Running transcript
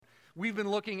We've been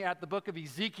looking at the book of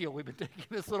Ezekiel. We've been taking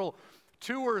this little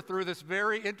tour through this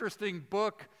very interesting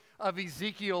book of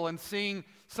Ezekiel and seeing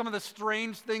some of the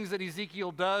strange things that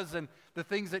Ezekiel does and the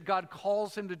things that God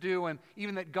calls him to do, and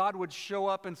even that God would show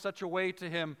up in such a way to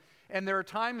him. And there are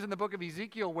times in the book of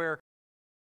Ezekiel where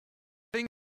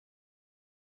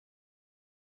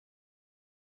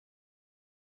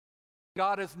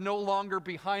God is no longer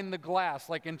behind the glass,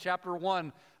 like in chapter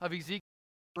 1 of Ezekiel.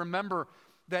 Remember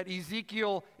that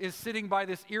Ezekiel is sitting by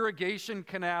this irrigation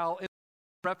canal in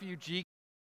the refugee,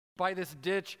 by this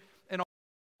ditch, and all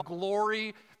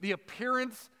glory, the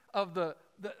appearance of the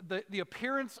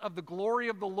appearance of the glory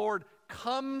of the Lord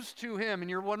comes to him, and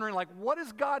you're wondering, like, what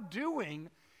is God doing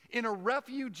in a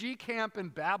refugee camp in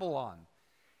Babylon?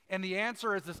 And the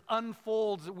answer, as this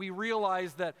unfolds, we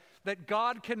realize that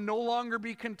God can no longer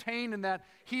be contained, and that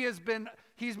he's been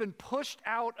pushed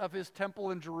out of his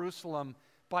temple in Jerusalem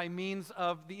by means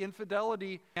of the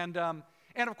infidelity. And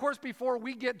of course, before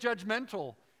we get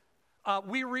judgmental,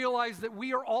 we realize that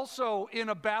we are also in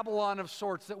a Babylon of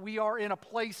sorts, that we are in a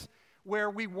place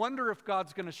where we wonder if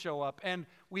God's going to show up, and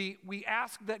we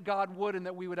ask that God would, and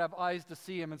that we would have eyes to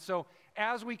see him. And so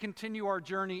as we continue our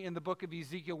journey in the book of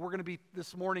Ezekiel, we're going to be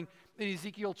this morning in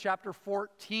Ezekiel chapter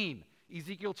 14.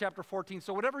 Ezekiel chapter 14.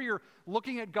 So whatever you're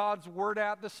looking at God's word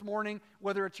at this morning,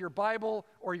 whether it's your Bible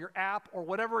or your app or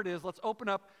whatever it is, let's open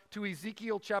up to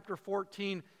Ezekiel chapter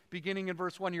 14, beginning in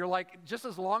verse 1. You're like, just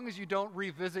as long as you don't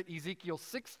revisit Ezekiel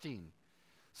 16.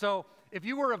 So if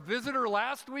you were a visitor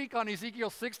last week on Ezekiel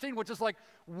 16, which is like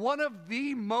one of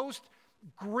the most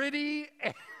gritty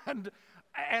and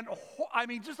I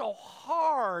mean just a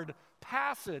hard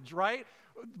passage, right?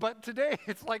 But today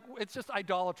it's just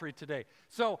idolatry today.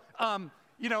 So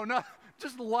not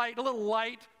just a little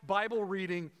light Bible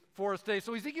reading for us today.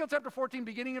 So Ezekiel chapter 14,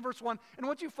 beginning in verse 1. And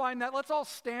once you find that, let's all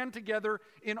stand together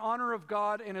in honor of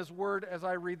God and his word as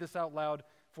I read this out loud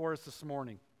for us this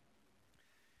morning.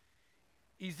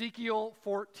 Ezekiel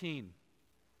 14.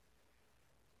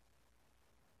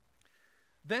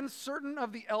 Then certain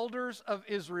of the elders of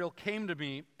Israel came to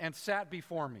me and sat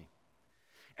before me.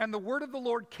 And the word of the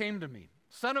Lord came to me,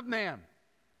 Son of man,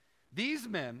 these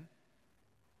men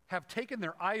have taken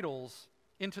their idols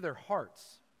into their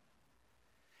hearts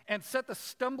and set the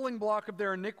stumbling block of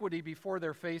their iniquity before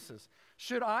their faces.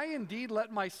 Should I indeed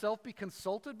let myself be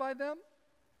consulted by them?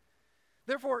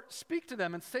 Therefore speak to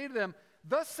them and say to them,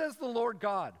 Thus says the Lord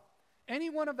God, any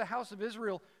one of the house of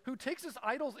Israel who takes his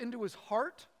idols into his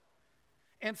heart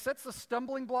and sets the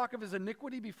stumbling block of his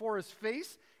iniquity before his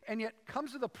face, and yet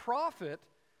comes to the prophet,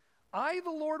 I,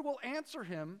 the Lord, will answer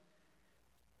him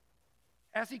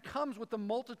as he comes with the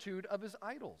multitude of his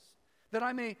idols, that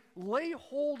I may lay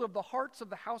hold of the hearts of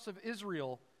the house of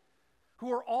Israel,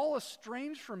 who are all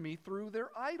estranged from me through their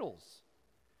idols.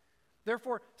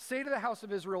 Therefore, say to the house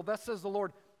of Israel, Thus says the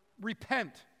Lord,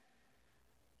 repent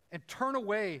and turn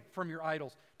away from your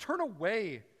idols. Turn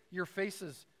away your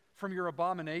faces from your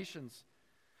abominations.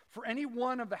 For any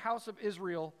one of the house of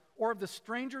Israel, or of the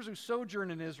strangers who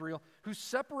sojourn in Israel, who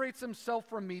separates himself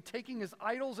from me, taking his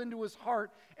idols into his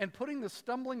heart, and putting the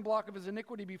stumbling block of his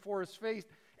iniquity before his face,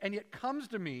 and yet comes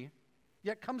to me,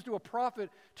 yet comes to a prophet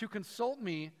to consult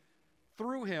me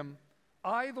through him,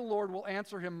 I, the Lord, will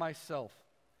answer him myself.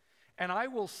 And I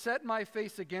will set my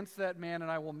face against that man,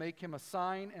 and I will make him a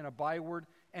sign and a byword,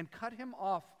 and cut him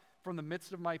off from the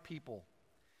midst of my people.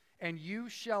 And you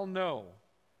shall know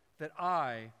that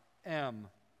I am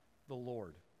the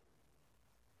Lord.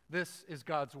 This is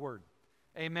God's word.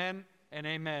 Amen and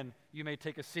amen. You may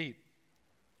take a seat.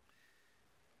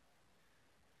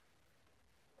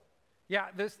 Yeah,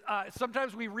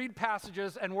 sometimes we read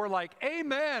passages and we're like,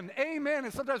 amen, amen.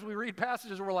 And sometimes we read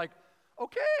passages and we're like,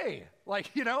 okay,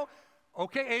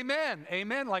 okay, amen,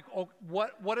 amen. Like, oh,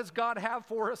 what does God have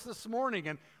for us this morning?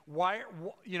 And why,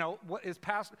 what is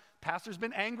pastor's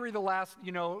been angry the last,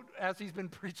 as he's been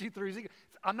preaching through Ezekiel.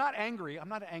 I'm not angry. I'm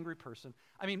not an angry person.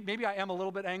 I mean, maybe I am a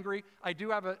little bit angry. I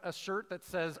do have a shirt that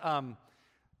says,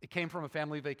 it came from a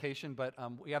family vacation, but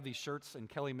we have these shirts, and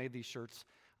Kelly made these shirts.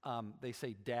 They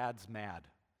say, Dad's mad.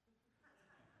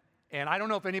 And I don't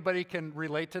know if anybody can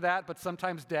relate to that, but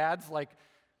sometimes dads,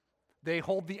 they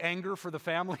hold the anger for the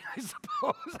family, I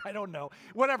suppose. I don't know.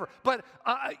 Whatever. But,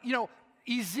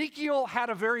 Ezekiel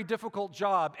had a very difficult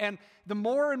job. And the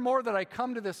more and more that I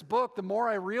come to this book, the more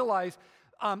I realize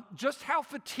just how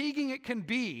fatiguing it can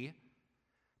be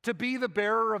to be the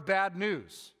bearer of bad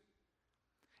news.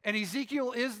 And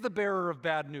Ezekiel is the bearer of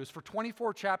bad news. For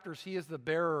 24 chapters, he is the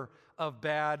bearer of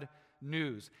bad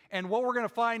news. And what we're going to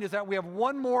find is that we have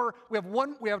one more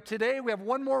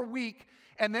week,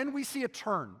 and then we see a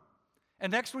turn.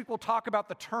 And next week we'll talk about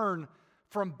the turn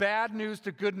from bad news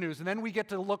to good news. And then we get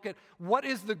to look at what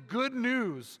is the good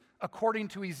news according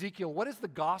to Ezekiel. What is the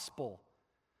gospel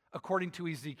according to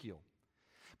Ezekiel?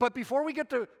 But before we get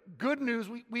to good news,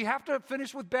 we have to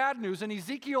finish with bad news. And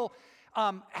Ezekiel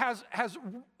has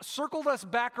circled us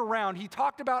back around. He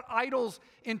talked about idols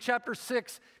in chapter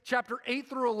 6. Chapter 8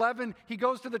 through 11, he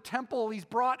goes to the temple. He's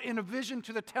brought in a vision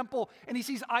to the temple, and he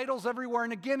sees idols everywhere.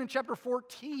 And again, in chapter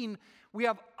 14, we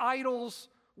have idols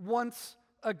once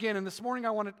again. And this morning,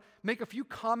 I want to make a few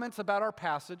comments about our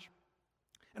passage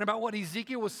and about what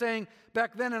Ezekiel was saying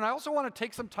back then. And I also want to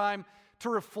take some time to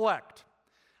reflect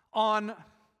on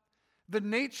the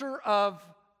nature of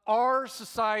our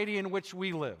society in which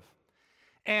we live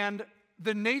and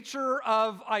the nature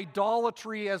of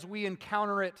idolatry as we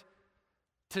encounter it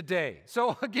today.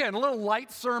 So again, a little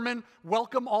light sermon.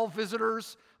 Welcome all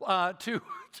visitors to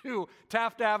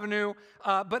Taft Avenue.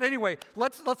 But anyway,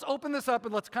 let's open this up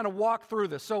and let's kind of walk through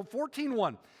this. So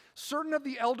 14:1, certain of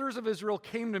the elders of Israel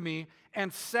came to me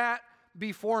and sat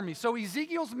before me. So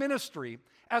Ezekiel's ministry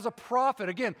as a prophet,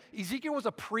 again, Ezekiel was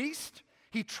a priest.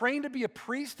 He trained to be a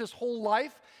priest his whole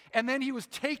life, and then he was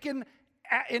taken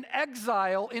in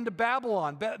exile into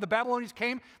Babylon. The Babylonians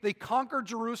came, they conquered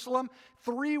Jerusalem.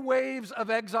 3 waves of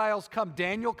exiles come.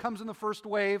 Daniel comes in the first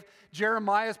wave.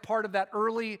 Jeremiah is part of that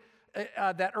early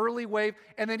wave.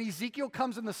 And then Ezekiel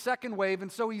comes in the second wave.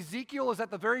 And so Ezekiel is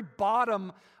at the very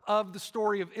bottom of the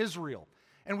story of Israel.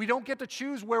 And we don't get to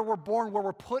choose where we're born, where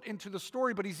we're put into the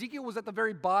story, but Ezekiel was at the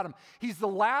very bottom. He's the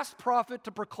last prophet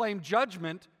to proclaim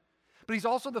judgment, but he's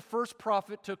also the first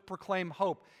prophet to proclaim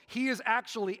hope. He is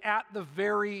actually at the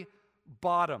very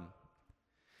bottom.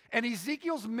 And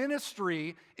Ezekiel's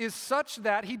ministry is such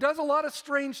that he does a lot of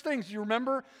strange things. You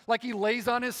remember? Like he lays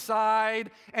on his side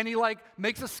and he like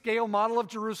makes a scale model of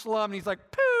Jerusalem and he's like,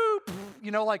 poof,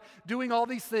 like doing all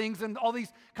these things and all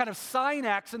these kind of sign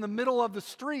acts in the middle of the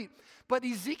street. But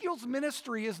Ezekiel's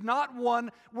ministry is not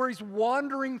one where he's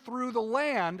wandering through the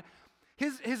land.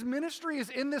 His ministry is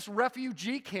in this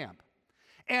refugee camp.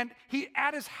 And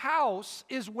at his house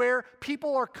is where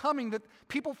people are coming, that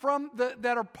people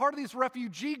that are part of this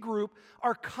refugee group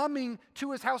are coming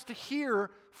to his house to hear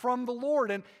from the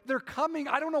Lord. And they're coming,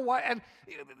 I don't know why, and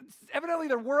evidently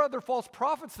there were other false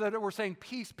prophets that were saying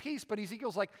peace, peace, but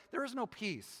Ezekiel's like, there is no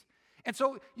peace. And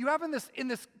so you have in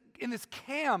this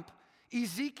camp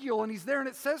Ezekiel, and he's there, and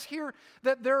it says here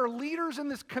that there are leaders in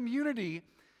this community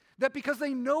that because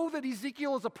they know that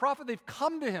Ezekiel is a prophet, they've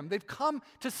come to him. They've come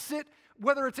to sit,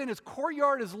 whether it's in his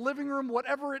courtyard, his living room,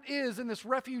 whatever it is, in this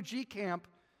refugee camp.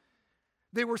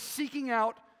 They were seeking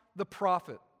out the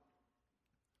prophet.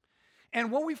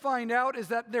 And what we find out is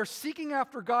that they're seeking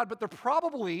after God, but they're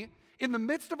probably, in the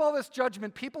midst of all this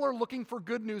judgment, people are looking for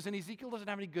good news, and Ezekiel doesn't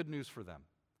have any good news for them.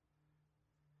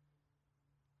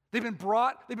 They've been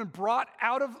brought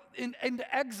out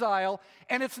into exile,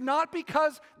 and it's not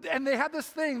because, and they had this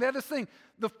thing,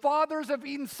 the fathers have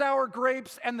eaten sour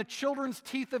grapes and the children's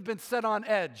teeth have been set on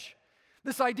edge.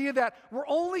 This idea that we're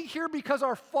only here because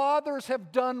our fathers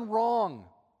have done wrong,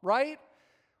 right?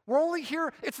 We're only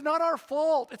here, it's not our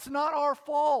fault, it's not our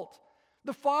fault.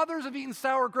 The fathers have eaten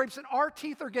sour grapes and our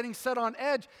teeth are getting set on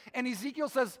edge, and Ezekiel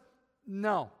says,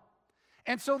 no.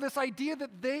 And so this idea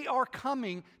that they are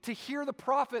coming to hear the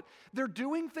prophet, they're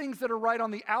doing things that are right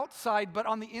on the outside, but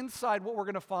on the inside, what we're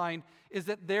going to find is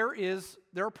that there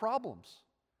are problems.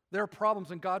 There are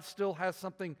problems, and God still has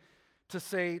something to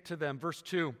say to them. Verse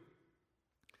 2,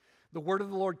 the word of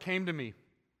the Lord came to me,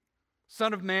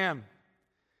 Son of man,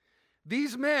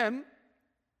 these men,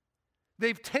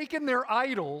 they've taken their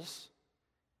idols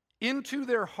into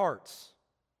their hearts,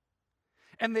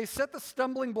 and they set the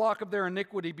stumbling block of their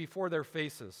iniquity before their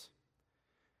faces.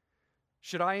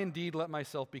 Should I indeed let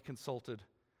myself be consulted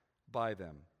by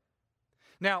them?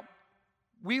 Now,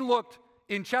 we looked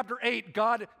in chapter 8,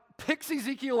 God picks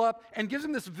Ezekiel up and gives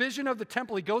him this vision of the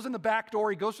temple. He goes in the back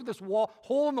door, he goes through this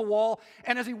hole in the wall,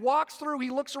 and as he walks through, he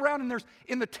looks around, and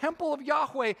in the temple of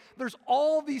Yahweh, there's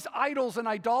all these idols and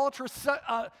idolatrous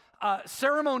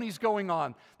ceremonies going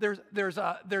on. There's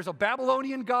a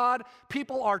Babylonian god.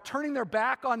 People are turning their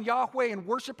back on Yahweh and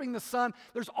worshiping the sun.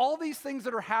 There's all these things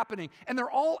that are happening, and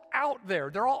they're all out there.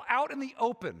 They're all out in the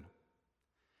open.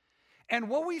 And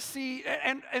what we see,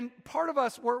 and part of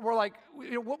us, we're like,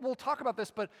 we'll talk about this,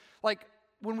 but like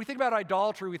when we think about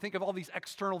idolatry, we think of all these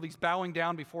external, these bowing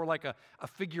down before like a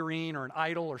figurine or an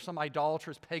idol or some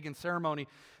idolatrous pagan ceremony.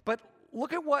 But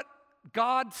look at what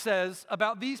God says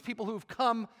about these people who've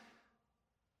come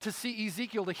to see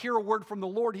Ezekiel, to hear a word from the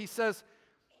Lord. He says,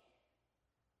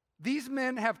 these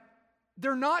men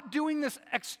they're not doing this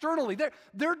externally.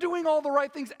 They're doing all the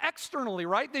right things externally,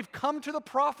 right? They've come to the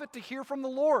prophet to hear from the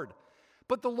Lord.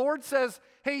 But the Lord says,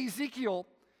 hey, Ezekiel,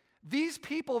 these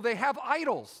people, they have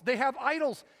idols. They have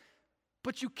idols,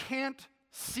 but you can't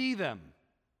see them.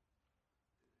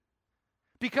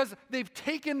 Because they've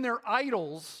taken their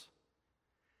idols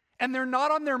and they're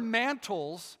not on their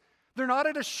mantles. They're not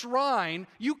at a shrine.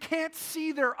 You can't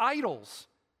see their idols.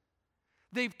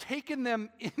 They've taken them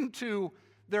into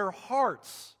their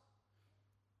hearts.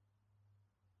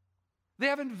 They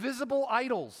have invisible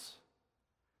idols.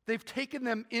 They've taken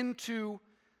them into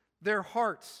their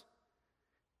hearts.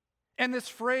 And this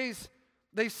phrase,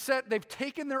 they've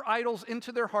taken their idols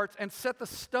into their hearts and set the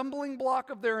stumbling block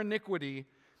of their iniquity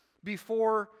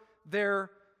before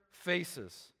their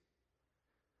faces.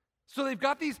 So they've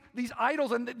got these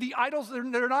idols, and the idols,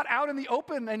 they're not out in the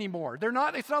open anymore.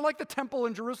 It's not like the temple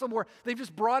in Jerusalem where they've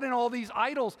just brought in all these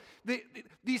idols.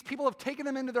 These people have taken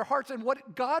them into their hearts, and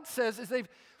what God says is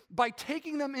by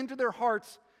taking them into their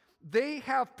hearts, they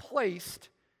have placed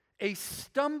a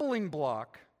stumbling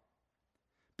block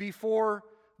before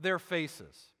their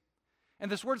faces.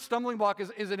 And this word stumbling block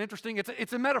is an interesting,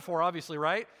 it's a metaphor, obviously,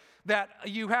 right? That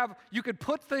you could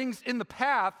put things in the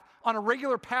path, on a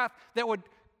regular path, that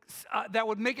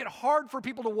would make it hard for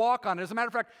people to walk on. As a matter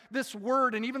of fact, this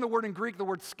word, and even the word in Greek, the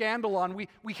word scandalon,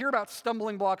 we hear about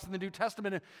stumbling blocks in the New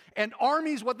Testament. And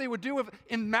armies, what they would do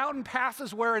in mountain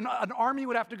passes where an army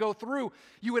would have to go through,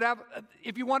 you would have,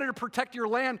 if you wanted to protect your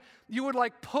land, you would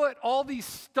put all these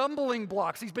stumbling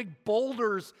blocks, these big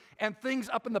boulders and things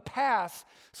up in the pass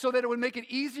so that it would make it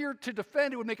easier to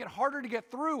defend. It would make it harder to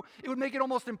get through. It would make it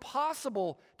almost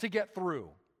impossible to get through.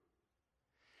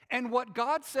 And what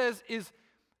God says is,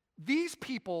 these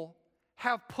people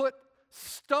have put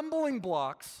stumbling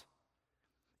blocks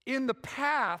in the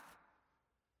path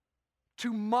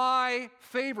to my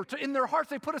favor. In their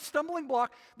hearts, they put a stumbling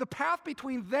block. The path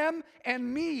between them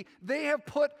and me, they have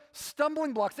put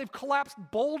stumbling blocks. They've collapsed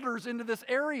boulders into this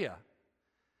area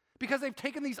because they've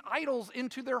taken these idols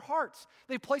into their hearts.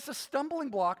 They've placed a stumbling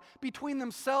block between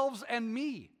themselves and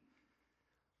me.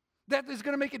 That is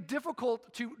going to make it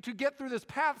difficult to get through this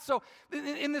path. So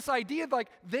in this idea of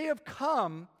they've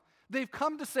come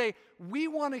to say, we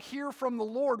want to hear from the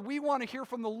Lord. We want to hear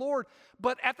from the Lord.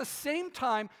 But at the same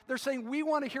time, they're saying, we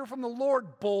want to hear from the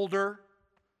Lord, boulder.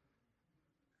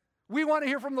 We want to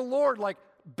hear from the Lord,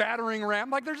 battering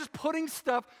ram. They're just putting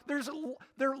stuff, they're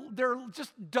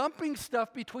just dumping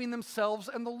stuff between themselves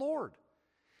and the Lord.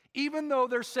 Even though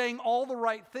they're saying all the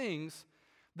right things,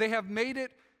 they have made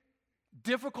it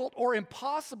difficult or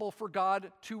impossible for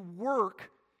God to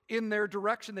work in their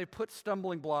direction. They've put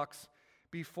stumbling blocks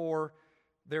before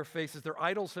their faces. Their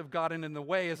idols have gotten in the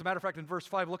way. As a matter of fact, in verse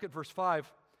 5, look at verse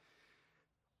 5.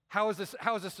 How is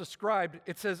this described?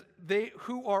 It says, they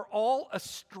who are all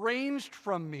estranged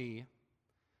from me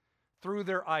through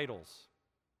their idols.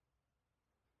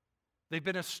 They've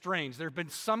been estranged. There's been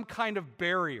some kind of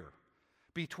barrier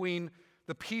between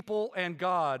the people and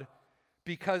God,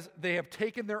 because they have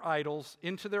taken their idols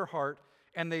into their heart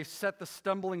and they've set the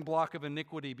stumbling block of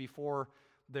iniquity before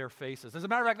their faces. As a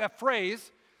matter of fact, that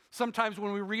phrase, sometimes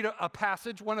when we read a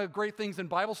passage, one of the great things in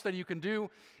Bible study you can do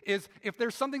is, if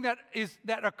there's something that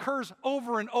occurs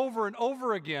over and over and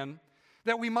over again,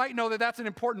 that we might know that that's an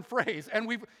important phrase. And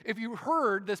if you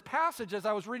heard this passage as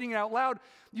I was reading it out loud,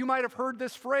 you might have heard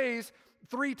this phrase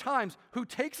 3 times. Who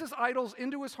takes his idols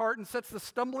into his heart and sets the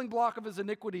stumbling block of his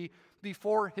iniquity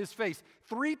before his face.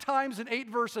 3 times in 8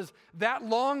 verses, that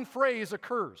long phrase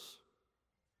occurs.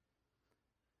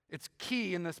 It's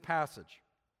key in this passage.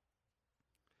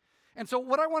 And so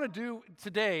what I want to do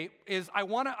today is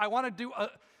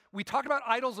we talked about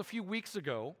idols a few weeks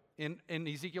ago in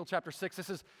Ezekiel chapter 6.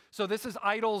 This is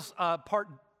idols part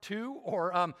 2,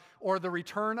 or the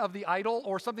return of the idol,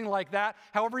 or something like that.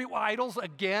 However, idols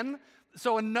again.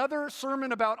 So another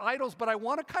sermon about idols, but I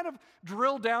want to kind of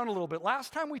drill down a little bit.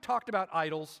 Last time we talked about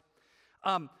idols,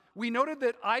 we noted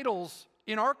that idols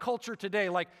in our culture today,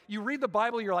 you read the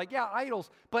Bible, you're like, yeah, idols.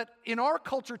 But in our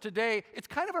culture today, it's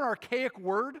kind of an archaic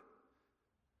word.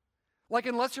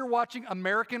 Unless you're watching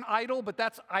American Idol, but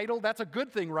that's a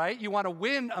good thing, right? You want to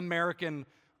win American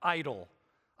Idol,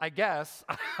 I guess.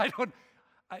 I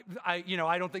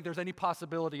don't think there's any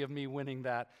possibility of me winning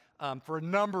that for a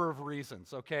number of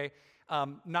reasons, okay?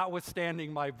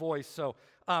 Notwithstanding my voice. So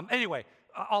anyway,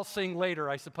 I'll sing later,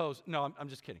 I suppose. No, I'm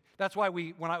just kidding. That's why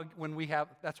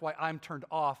that's why I'm turned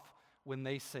off when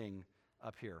they sing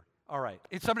up here. All right.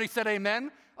 If somebody said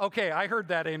amen? Okay, I heard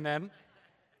that amen.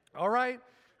 All right.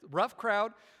 Rough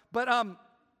crowd. But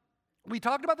we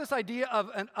talked about this idea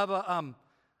of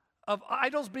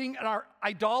idols being,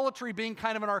 idolatry being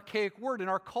kind of an archaic word. In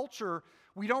our culture,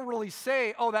 we don't really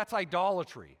say, oh, that's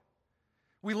idolatry.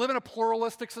 We live in a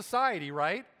pluralistic society,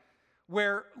 right?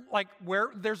 Where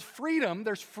there's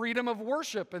freedom of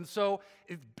worship. And so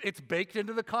it's baked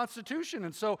into the Constitution.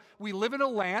 And so we live in a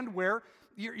land where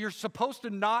you're supposed to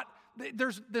not,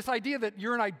 there's this idea that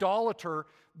you're an idolater.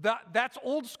 That's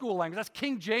old school language. That's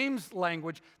King James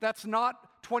language. That's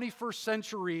not 21st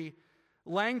century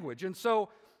language. And so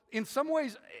in some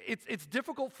ways, it's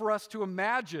difficult for us to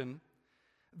imagine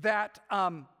that,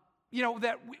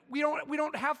 that we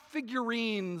don't have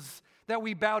figurines that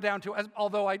we bow down to.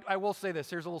 Although I will say this,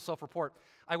 here's a little self-report.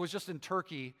 I was just in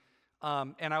Turkey,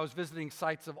 and I was visiting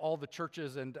sites of all the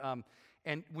churches, and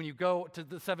when you go to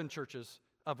the 7 churches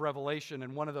of Revelation,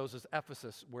 and one of those is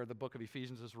Ephesus, where the book of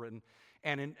Ephesians is written,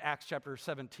 and in Acts chapter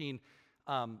 17,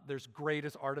 there's great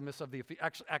is Artemis of the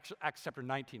Acts chapter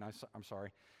 19. I'm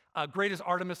sorry. Great is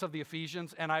Artemis of the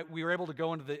Ephesians, and we were able to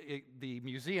go into the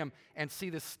museum and see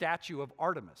this statue of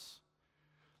Artemis.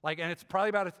 And it's probably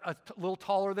about a little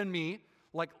taller than me,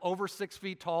 like over 6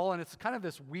 feet tall, and it's kind of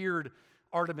this weird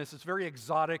Artemis. It's very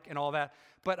exotic and all that.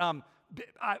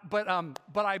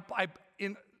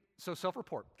 So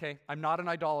self-report, okay? I'm not an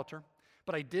idolater,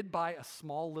 but I did buy a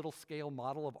small little scale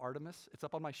model of Artemis. It's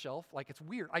up on my shelf. It's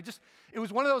weird. It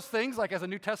was one of those things, as a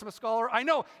New Testament scholar, I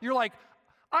know, you're like,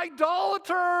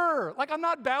 idolater! I'm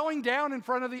not bowing down in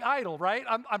front of the idol, right?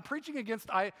 I'm preaching against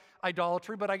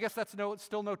idolatry, but I guess that's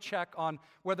still no check on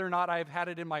whether or not I've had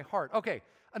it in my heart. Okay,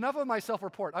 enough of my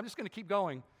self-report. I'm just going to keep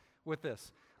going with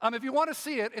this. If you want to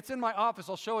see it, it's in my office.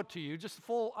 I'll show it to you. Just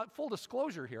full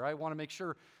disclosure here. I want to make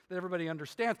sure that everybody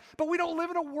understands. But we don't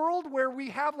live in a world where we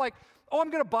have I'm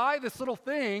going to buy this little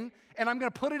thing, and I'm going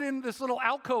to put it in this little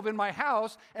alcove in my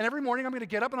house, and every morning I'm going to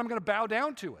get up and I'm going to bow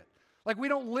down to it. We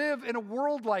don't live in a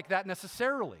world like that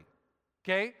necessarily,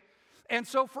 okay? And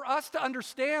so for us to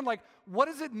understand, what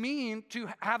does it mean to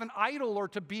have an idol or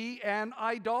to be an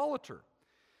idolater?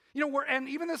 And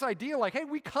even this idea, hey,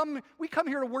 we come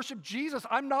here to worship Jesus.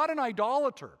 I'm not an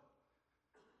idolater.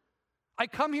 I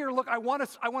come here, look, I want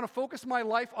to focus my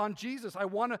life on Jesus.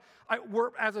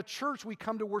 As a church, we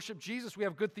come to worship Jesus. We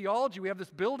have good theology. We have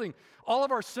this building. All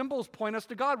of our symbols point us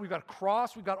to God. We've got a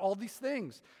cross. We've got all these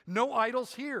things. No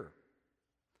idols here.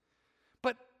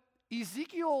 But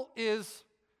Ezekiel is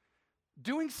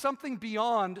doing something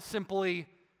beyond simply,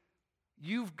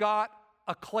 you've got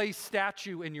a clay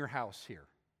statue in your house here.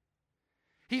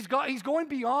 He's going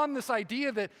beyond this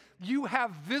idea that you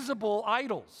have visible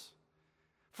idols.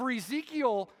 For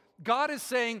Ezekiel, God is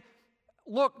saying,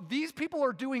 look, these people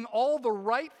are doing all the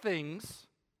right things,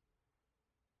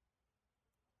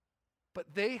 but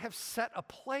they have set a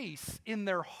place in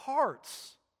their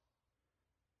hearts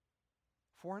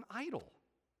for an idol.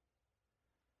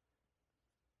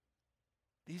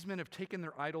 These men have taken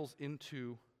their idols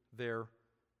into their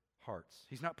hearts.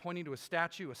 He's not pointing to a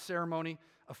statue, a ceremony,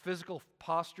 a physical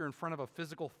posture in front of a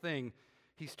physical thing.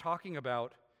 He's talking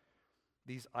about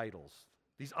these idols.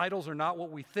 These idols are not what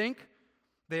we think.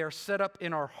 They are set up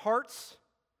in our hearts,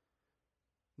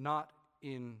 not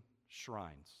in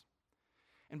shrines.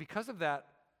 And because of that,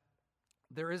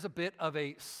 there is a bit of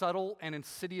a subtle and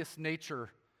insidious nature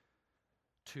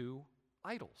to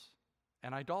idols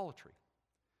and idolatry.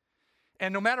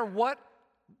 And no matter what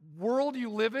world you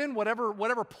live in,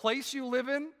 whatever place you live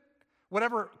in,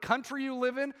 whatever country you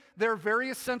live in, there are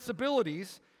various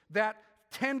sensibilities that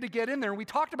tend to get in there. And we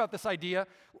talked about this idea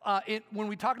when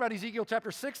we talked about Ezekiel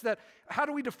chapter 6, that how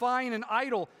do we define an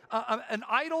idol?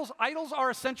 Idols are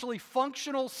essentially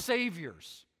functional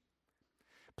saviors.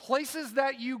 Places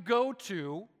that you go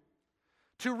to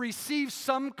receive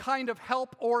some kind of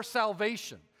help or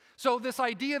salvation. So this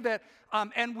idea that,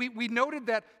 and we noted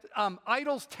that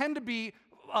idols tend to be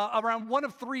around one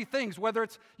of 3 things, whether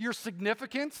it's your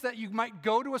significance, that you might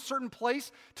go to a certain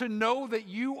place to know that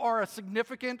you are a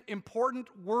significant, important,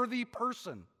 worthy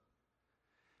person.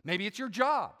 Maybe it's your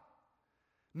job.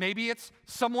 Maybe it's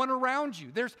someone around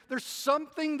you. There's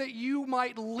something that you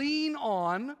might lean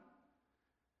on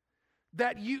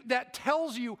that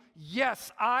tells you,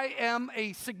 yes, I am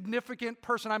a significant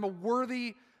person. I'm a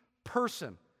worthy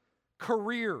person.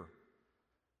 Career,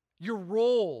 your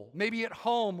role, maybe at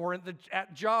home or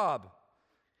at job,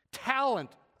 talent,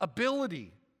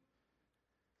 ability.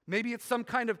 Maybe it's some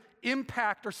kind of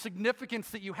impact or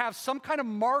significance that you have, some kind of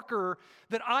marker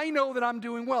that I know that I'm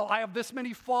doing well. I have this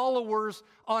many followers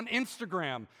on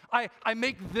Instagram. I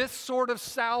make this sort of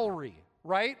salary,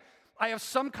 right? I have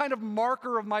some kind of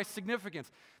marker of my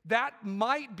significance. That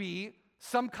might be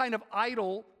some kind of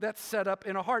idol that's set up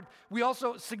in a heart.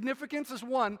 Significance is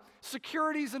one,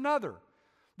 security is another.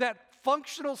 That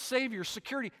functional savior,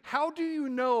 security. How do you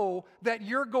know that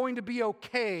you're going to be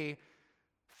okay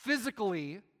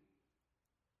physically?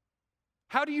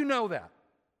 How do you know that?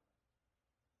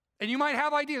 And you might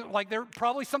have ideas, like there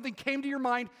probably something came to your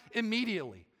mind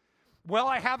immediately. Well,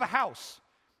 I have a house.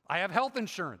 I have health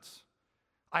insurance.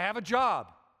 I have a job.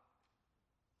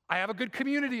 I have a good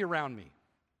community around me.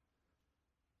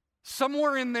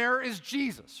 Somewhere in there is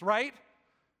Jesus, right?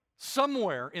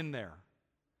 Somewhere in there.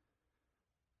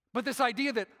 But this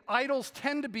idea that idols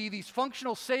tend to be these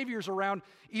functional saviors around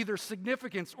either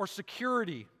significance or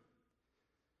security.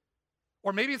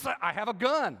 Or maybe it's like, I have a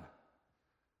gun.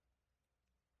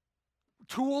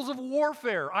 Tools of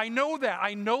warfare. I know that.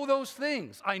 I know those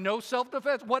things. I know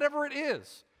self-defense. Whatever it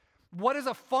is. What is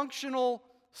a functional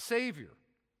savior?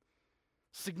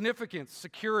 Significance,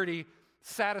 security,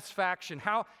 satisfaction.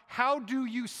 How do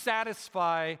you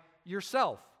satisfy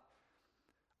yourself?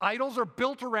 Idols are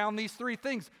built around these three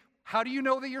things. How do you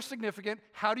know that you're significant?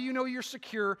 How do you know you're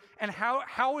secure? And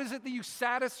how is it that you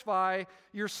satisfy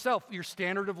yourself, your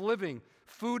standard of living,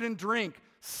 food and drink,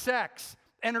 sex,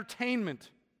 entertainment?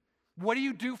 What do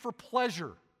you do for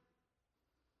pleasure?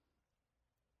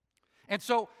 And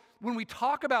so when we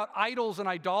talk about idols and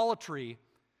idolatry,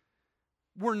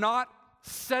 we're not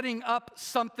setting up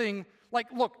something like,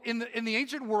 look, in the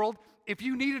ancient world, if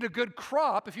you needed a good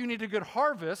crop, if you needed a good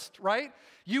harvest, right,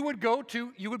 you would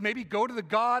maybe go to the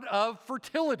god of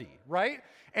fertility, right?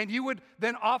 And you would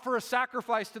then offer a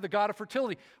sacrifice to the god of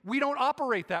fertility. We don't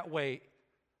operate that way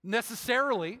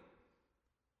necessarily.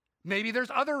 Maybe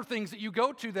there's other things that you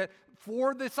go to that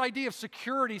for this idea of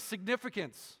security,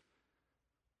 significance,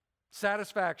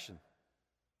 satisfaction.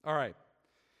 All right.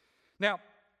 Now,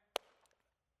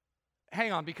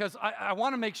 hang on, because I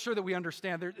want to make sure that we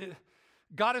understand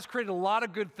God has created a lot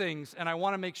of good things, and I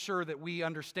want to make sure that we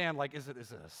understand, like, is it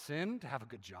a sin to have a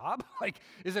good job? Like,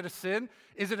 is it a sin?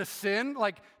 Is it a sin,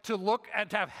 like, to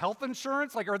have health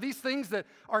insurance? Like, are these things that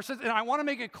are sins? And I want to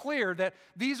make it clear that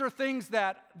these are things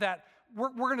that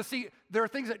we're going to see. There are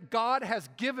things that God has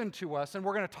given to us, and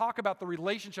we're going to talk about the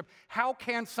relationship. How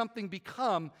can something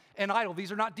become an idol?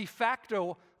 These are not de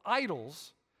facto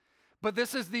idols, but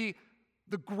this is the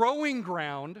growing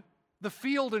ground, the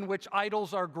field in which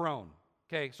idols are grown.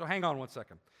 Okay, so hang on one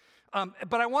second.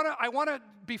 But I want to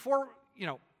before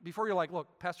you're like, look,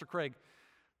 Pastor Craig,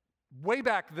 way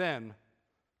back then,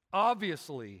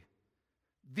 obviously,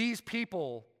 these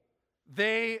people,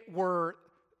 they heard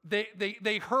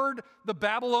the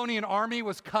Babylonian army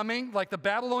was coming, like the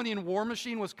Babylonian war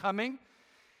machine was coming.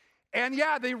 And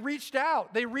yeah, they reached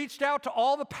out. They reached out to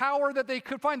all the power that they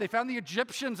could find. They found the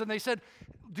Egyptians and they said,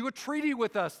 do a treaty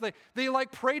with us. They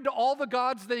prayed to all the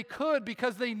gods they could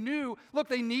because they knew, look,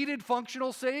 they needed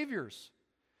functional saviors.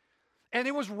 And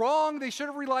it was wrong. They should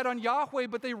have relied on Yahweh,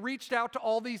 but they reached out to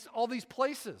all these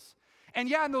places. And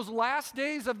yeah, in those last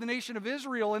days of the nation of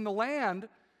Israel in the land,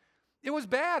 it was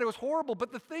bad. It was horrible.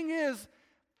 But the thing is,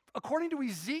 according to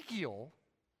Ezekiel,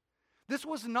 this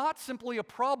was not simply a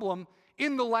problem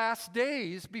in the last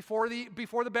days before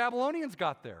the Babylonians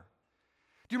got there.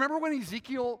 Do you remember when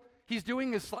Ezekiel, he's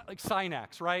doing his like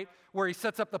Synax, right? Where he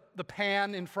sets up the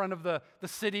pan in front of the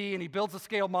city and he builds a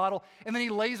scale model and then he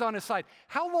lays on his side.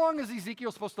 How long is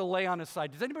Ezekiel supposed to lay on his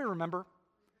side? Does anybody remember?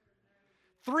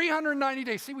 390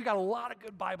 days. See, we got a lot of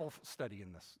good Bible study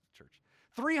in this church.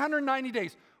 390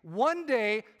 days. One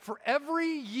day for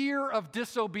every year of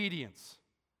disobedience.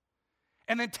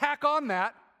 And then tack on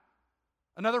that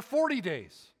another 40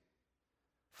 days.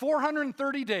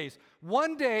 430 days.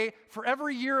 One day for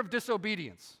every year of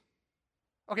disobedience.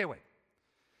 Okay, wait.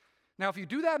 Now, if you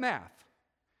do that math,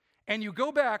 and you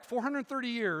go back 430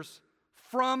 years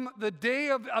from the day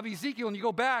of Ezekiel, and you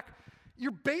go back,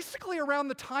 you're basically around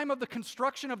the time of the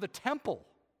construction of the temple.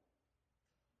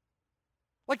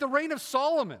 Like the reign of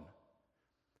Solomon.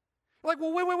 Like,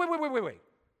 well, wait.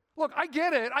 Look, I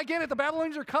get it. The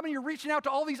Babylonians are coming. You're reaching out to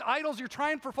all these idols. You're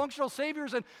trying for functional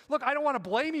saviors. And look, I don't want to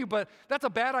blame you, but that's a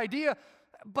bad idea.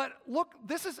 But look,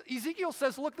 Ezekiel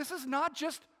says, look, this is not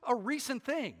just a recent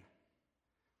thing.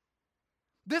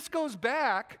 This goes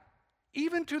back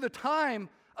even to the time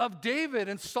of David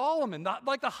and Solomon,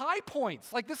 like the high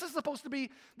points. Like this is supposed to be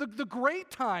the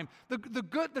great time,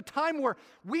 the time where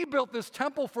we built this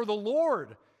temple for the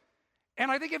Lord. And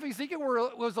I think if Ezekiel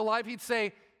was alive, he'd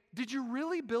say, did you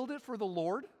really build it for the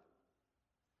Lord?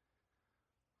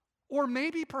 Or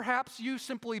maybe perhaps you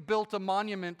simply built a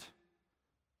monument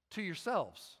to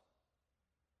yourselves.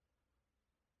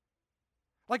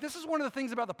 Like this is one of the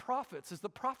things about the prophets, is the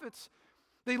prophets,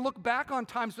 they look back on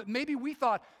times that maybe we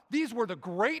thought these were the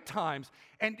great times.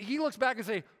 And he looks back and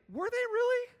say, were they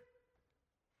really?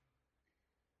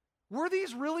 Were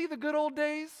these really the good old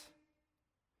days?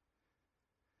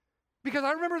 Because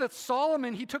I remember that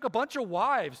Solomon, he took a bunch of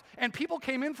wives, and people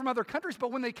came in from other countries,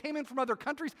 but when they came in from other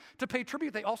countries to pay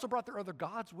tribute, they also brought their other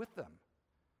gods with them.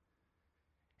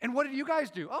 And what did you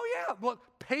guys do? Oh yeah, well,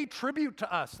 pay tribute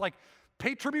to us. Like,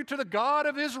 pay tribute to the God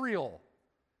of Israel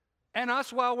and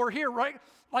us while we're here, right?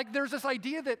 Like, there's this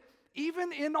idea that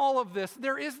even in all of this,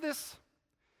 there is this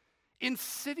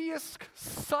insidious,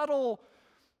 subtle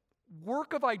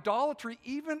work of idolatry,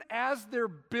 even as they're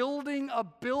building a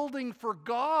building for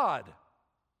God.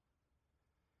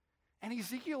 And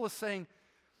Ezekiel is saying,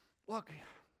 look,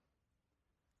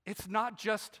 it's not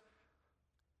just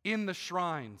in the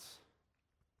shrines.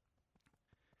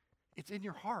 It's in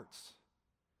your hearts.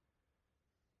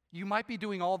 You might be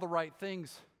doing all the right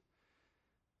things,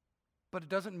 but it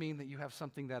doesn't mean that you have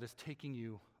something that is taking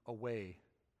you away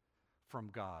from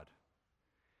God.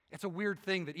 It's a weird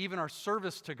thing that even our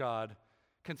service to God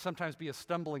can sometimes be a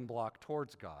stumbling block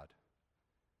towards God.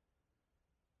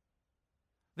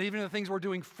 That even the things we're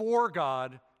doing for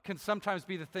God can sometimes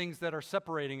be the things that are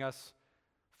separating us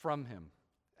from Him.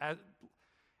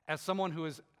 As someone who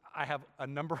is, I have a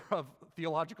number of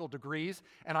theological degrees,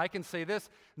 and I can say this,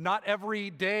 not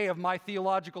every day of my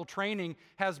theological training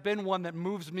has been one that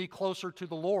moves me closer to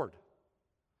the Lord.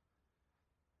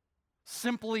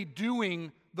 Simply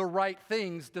doing the right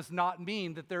things does not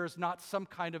mean that there is not some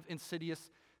kind of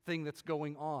insidious thing that's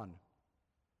going on.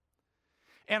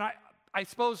 And I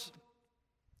suppose,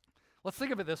 let's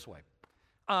think of it this way.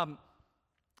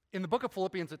 In the book of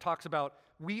Philippians, it talks about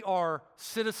we are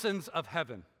citizens of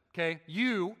heaven, okay?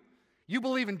 You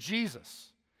believe in Jesus.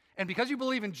 And because you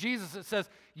believe in Jesus, it says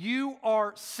you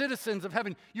are citizens of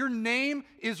heaven. Your name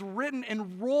is written,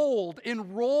 enrolled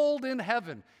in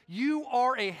heaven. You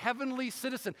are a heavenly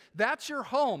citizen. That's your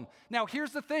home. Now,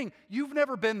 here's the thing. You've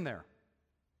never been there.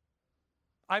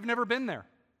 I've never been there.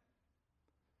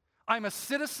 I'm a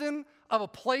citizen of a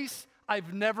place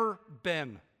I've never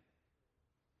been.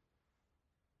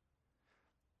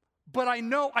 But I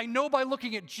know by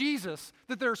looking at Jesus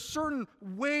that there are certain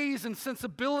ways and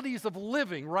sensibilities of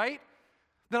living, right?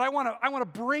 That I want to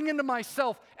bring into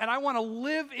myself, and I want to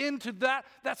live into that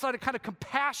side of kind of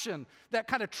compassion, that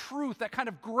kind of truth, that kind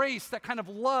of grace, that kind of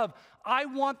love. I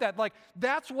want that. Like,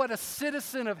 that's what a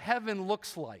citizen of heaven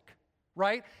looks like,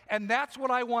 right? And that's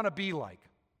what I want to be like.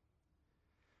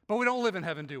 But we don't live in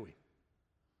heaven, do we?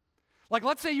 Like,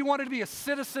 let's say you wanted to be a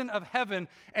citizen of heaven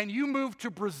and you moved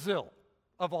to Brazil.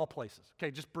 Of all places. Okay,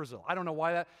 just Brazil. I don't know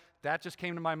why that just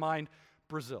came to my mind,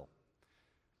 Brazil.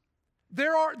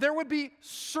 There would be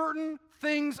certain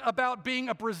things about being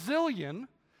a Brazilian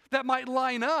that might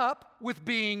line up with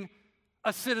being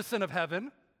a citizen of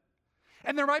heaven.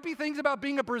 And there might be things about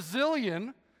being a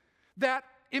Brazilian that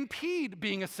impede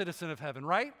being a citizen of heaven,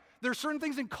 right? There are certain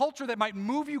things in culture that might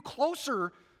move you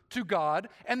closer to God,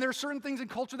 and there are certain things in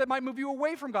culture that might move you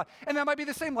away from God. And that might be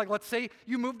the same. Like, let's say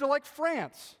you moved to like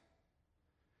France.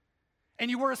 And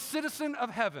you were a citizen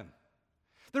of heaven.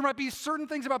 There might be certain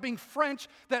things about being French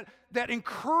that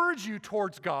encourage you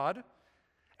towards God,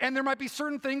 and there might be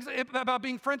certain things about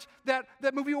being French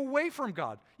that move you away from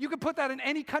God. You could put that in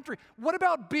any country. What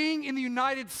about being in the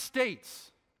United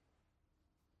States?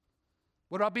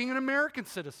 What about being an American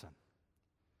citizen?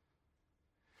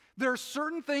 There are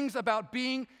certain things about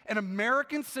being an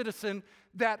American citizen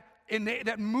that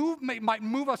might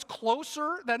move us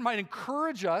closer, that might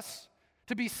encourage us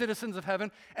to be citizens of heaven,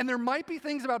 and there might be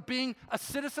things about being a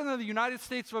citizen of the United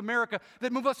States of America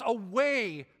that move us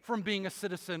away from being a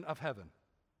citizen of heaven.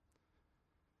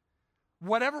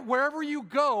 Wherever you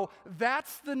go,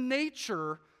 that's the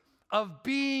nature of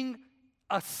being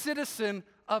a citizen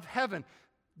of heaven.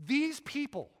 These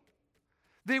people,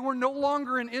 they were no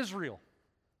longer in Israel.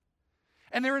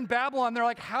 And they're in Babylon. They're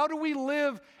like, how do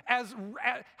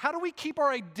we keep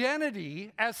our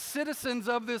identity as citizens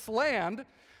of this land,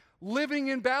 living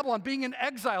in Babylon, being in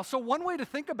exile? So one way to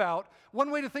think about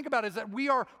it is that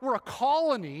we're a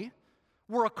colony.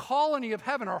 We're a colony of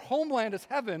heaven. Our homeland is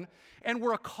heaven, and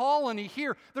we're a colony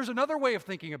here. There's another way of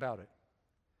thinking about it,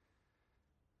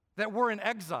 that we're in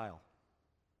exile,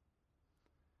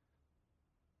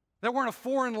 that we're in a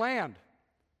foreign land.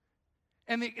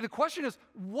 And the question is,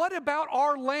 what about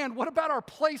our land, what about our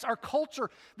place, our culture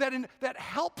that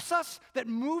helps us, that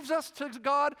moves us to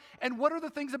God? And what are the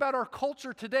things about our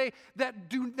culture today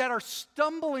that are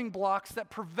stumbling blocks that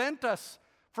prevent us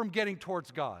from getting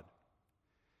towards God?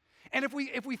 And if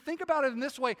we think about it in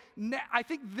this way, I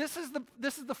think this is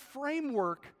the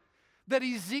framework that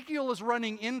Ezekiel is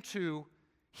running into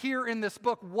here in this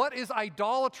book. What is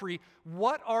idolatry?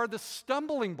 What are the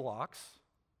stumbling blocks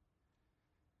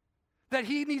that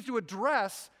he needs to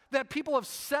address that people have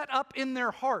set up in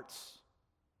their hearts?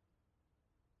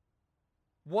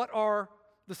 What are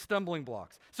the stumbling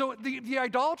blocks? So the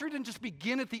idolatry didn't just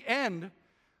begin at the end,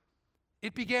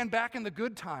 it began back in the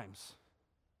good times.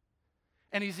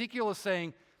 And Ezekiel is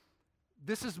saying,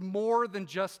 this is more than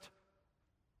just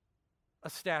a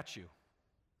statue.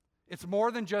 It's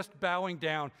more than just bowing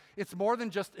down. It's more than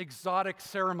just exotic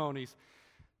ceremonies.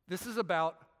 This is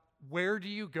about where do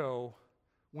you go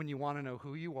when you want to know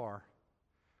who you are,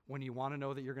 when you want to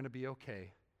know that you're going to be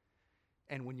okay,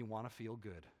 and when you want to feel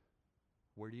good.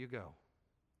 Where do you go?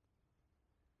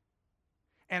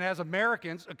 And as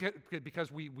Americans, because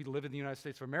we live in the United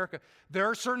States of America, there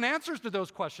are certain answers to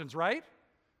those questions, right?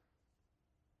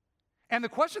 And the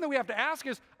question that we have to ask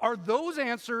is, are those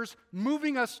answers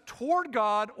moving us toward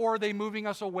God, or are they moving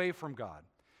us away from God?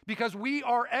 Because we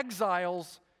are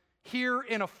exiles here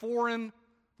in a foreign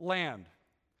land.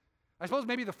 I suppose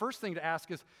maybe the first thing to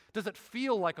ask is, does it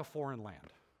feel like a foreign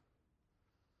land?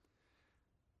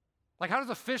 Like, how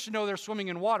does a fish know they're swimming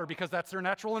in water? Because that's their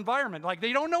natural environment. Like,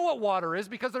 they don't know what water is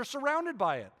because they're surrounded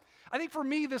by it. I think for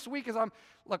me this week,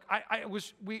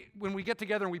 when we get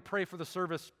together and we pray for the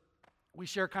service, we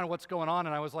share kind of what's going on,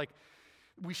 and I was like,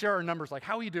 we share our numbers, like,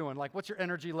 how are you doing? Like, what's your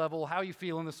energy level? How are you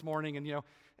feeling this morning?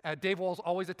 And, Dave Wall's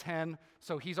always a 10,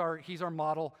 so he's our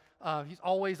model. He's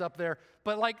always up there.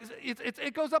 But, like,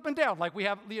 it goes up and down. Like, we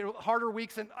have harder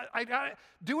weeks, and I got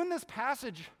doing this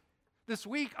passage this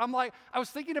week, I was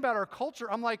thinking about our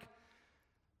culture. I'm like,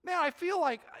 man, I feel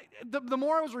like, the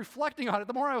more I was reflecting on it,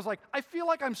 the more I was like, I feel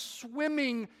like I'm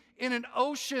swimming in an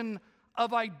ocean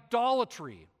of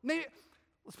idolatry.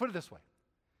 Let's put it this way.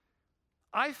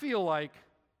 I feel like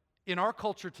in our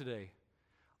culture today,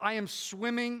 I am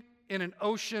swimming in an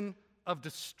ocean of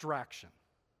distraction.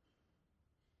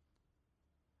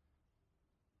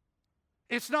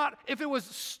 It's not, if it was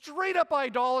straight up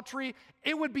idolatry,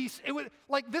 it would,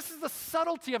 this is the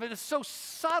subtlety of it. It's so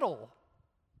subtle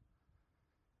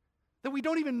that we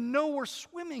don't even know we're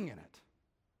swimming in it.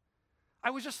 I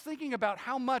was just thinking about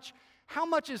how much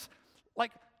is,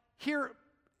 like, here,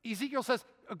 Ezekiel says,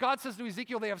 God says to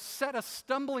Ezekiel, they have set a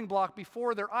stumbling block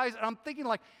before their eyes. And I'm thinking,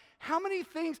 like, how many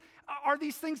things, are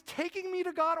these things taking me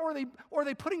to God, or are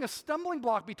they putting a stumbling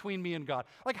block between me and God?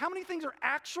 Like, how many things are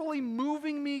actually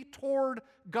moving me toward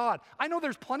God? I know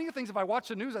there's plenty of things, if I watch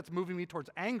the news, that's moving me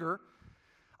towards anger.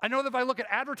 I know that if I look at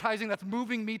advertising, that's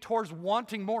moving me towards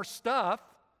wanting more stuff.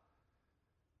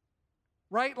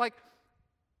 Right? Like,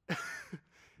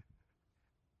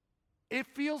 it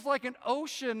feels like an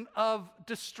ocean of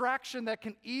distraction that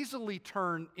can easily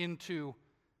turn into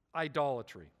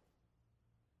idolatry.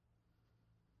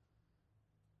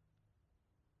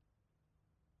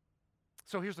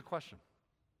 So here's the question.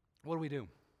 What do we do?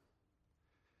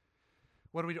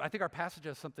 What do we do? I think our passage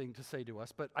has something to say to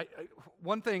us, but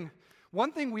one thing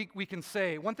we can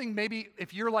say, one thing maybe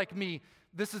if you're like me,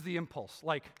 this is the impulse.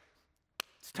 Like,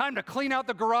 it's time to clean out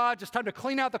the garage. It's time to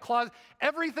clean out the closet.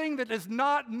 Everything that is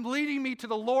not leading me to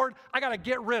the Lord, I got to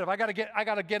get rid of. I got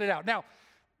to get it out. Now,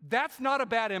 that's not a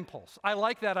bad impulse. I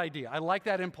like that idea. I like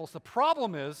that impulse. The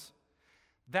problem is,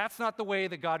 that's not the way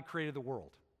that God created the world.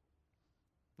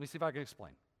 Let me see if I can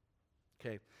explain.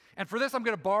 Okay. And for this, I'm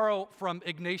going to borrow from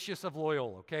Ignatius of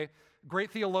Loyola, okay?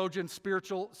 Great theologian,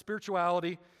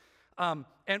 spirituality. And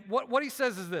what he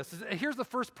says is this. Here's the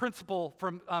first principle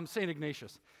from St.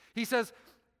 Ignatius. He says,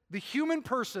 the human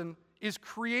person is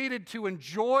created to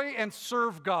enjoy and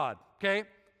serve God, okay?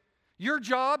 Your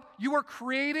job, you are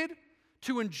created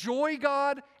to enjoy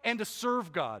God and to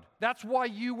serve God. That's why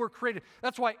you were created.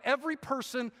 That's why every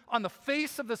person on the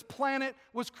face of this planet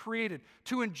was created,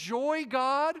 to enjoy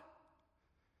God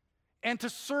and to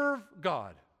serve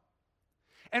God.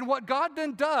 And what God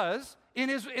then does in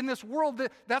this world,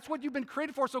 that's what you've been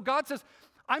created for. So God says,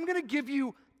 I'm going to give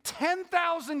you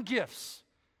 10,000 gifts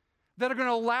that are going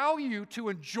to allow you to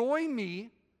enjoy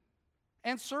me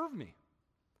and serve me.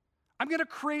 I'm going to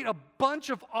create a bunch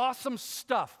of awesome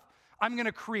stuff. I'm going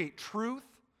to create truth.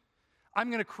 I'm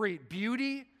going to create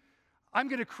beauty. I'm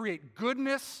going to create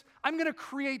goodness. I'm going to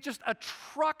create just a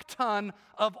truck ton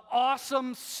of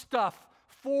awesome stuff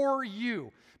for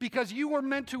you because you were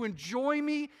meant to enjoy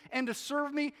me and to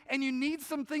serve me, and you need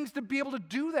some things to be able to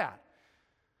do that.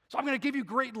 So I'm going to give you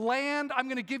great land. I'm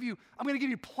going to give you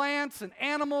plants and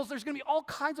animals. There's going to be all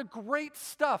kinds of great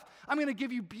stuff. I'm going to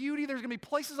give you beauty. There's going to be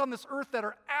places on this earth that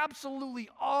are absolutely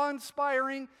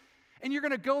awe-inspiring. And you're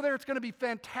going to go there. It's going to be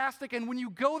fantastic. And when you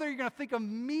go there, you're going to think of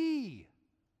me.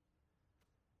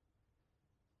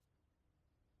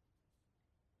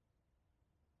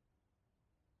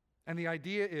 And the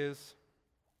idea is,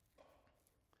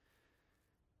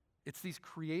 it's these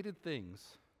created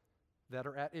things that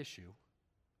are at issue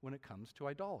when it comes to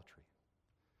idolatry.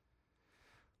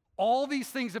 All these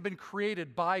things have been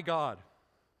created by God.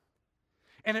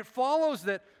 And it follows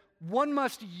that one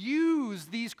must use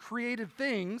these created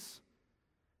things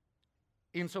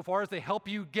insofar as they help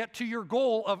you get to your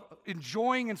goal of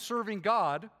enjoying and serving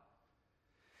God.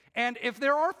 And if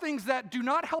there are things that do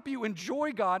not help you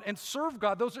enjoy God and serve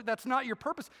God, that's not your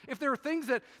purpose. If there are things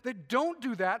that don't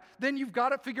do that, then you've got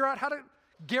to figure out how to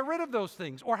get rid of those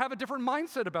things or have a different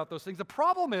mindset about those things. The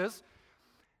problem is,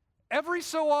 every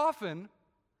so often,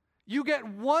 you get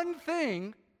one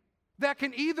thing that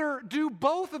can either do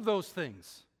both of those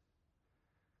things.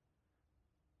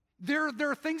 There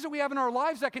are things that we have in our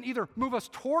lives that can either move us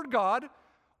toward God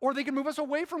or they can move us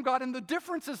away from God, and the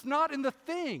difference is not in the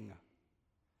thing.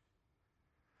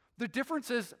 The difference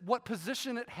is what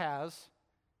position it has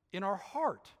in our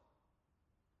heart.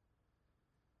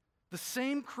 The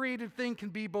same created thing can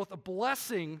be both a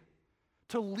blessing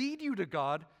to lead you to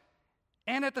God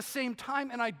and at the same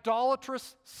time an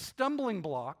idolatrous stumbling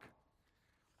block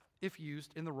if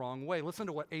used in the wrong way. Listen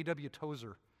to what A.W.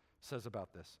 Tozer says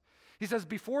about this. He says,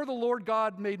 before the Lord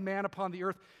God made man upon the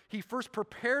earth, he first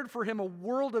prepared for him a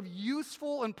world of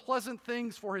useful and pleasant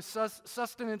things for his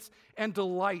sustenance and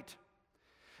delight.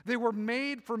 They were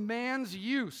made for man's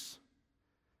use,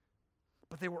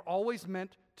 but they were always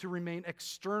meant to remain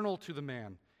external to the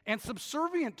man and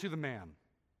subservient to the man.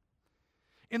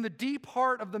 In the deep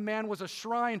heart of the man was a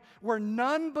shrine where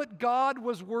none but God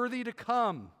was worthy to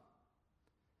come.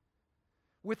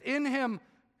 Within him,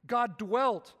 God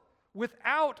dwelt.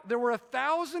 Without, there were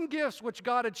 1,000 gifts which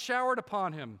God had showered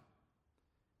upon him.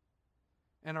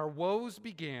 And our woes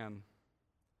began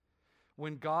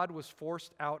when God was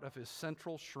forced out of his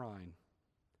central shrine,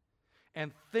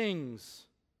 and things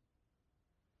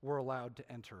were allowed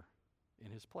to enter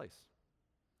in his place.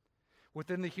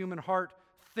 Within the human heart,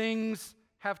 things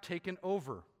have taken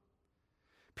over.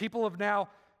 People have now,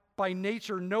 by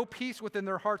nature, no peace within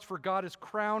their hearts, for God is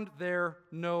crowned there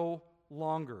no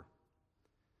longer.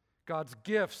 God's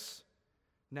gifts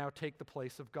now take the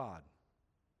place of God.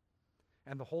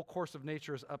 And the whole course of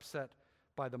nature is upset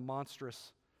by the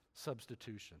monstrous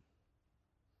substitution.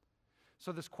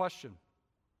 So this question,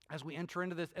 as we enter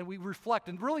into this and we reflect,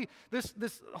 and really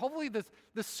hopefully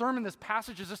this sermon, this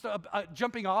passage is just a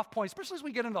jumping off point, especially as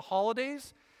we get into the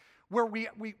holidays, where we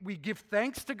give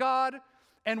thanks to God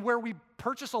and where we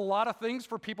purchase a lot of things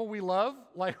for people we love,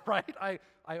 like, right?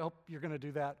 I hope you're going to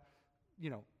do that,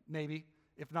 maybe.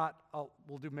 If not,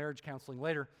 we'll do marriage counseling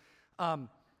later.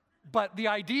 But the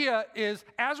idea is,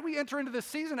 as we enter into this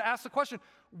season, to ask the question,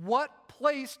 what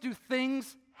place do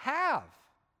things have?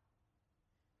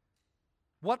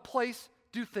 What place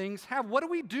do things have? What do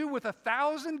we do with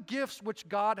 1,000 gifts which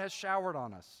God has showered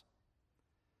on us?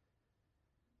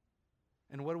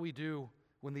 And what do we do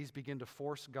when these begin to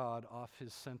force God off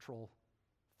his central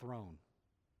throne?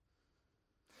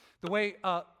 The way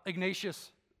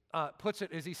Ignatius puts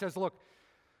it is he says, look,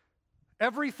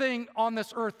 everything on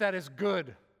this earth that is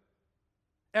good,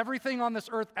 everything on this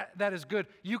earth that is good,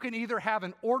 you can either have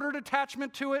an ordered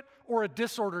attachment to it or a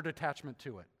disordered attachment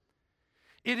to it.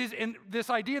 It is in this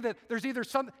idea that there's either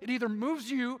it either moves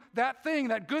you, that thing,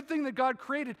 that good thing that God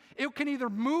created, it can either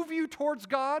move you towards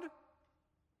God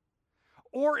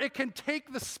or it can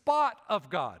take the spot of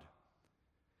God.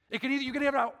 You can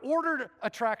have an ordered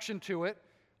attraction to it,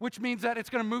 which means that it's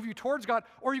going to move you towards God,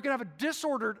 or you can have a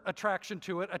disordered attachment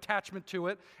to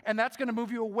it, and that's going to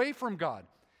move you away from God.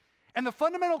 And the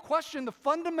fundamental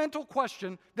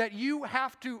question that you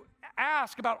have to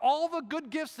ask about all the good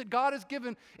gifts that God has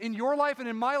given in your life and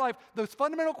in my life, the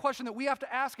fundamental question that we have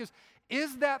to ask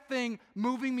is that thing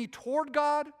moving me toward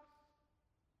God,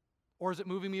 or is it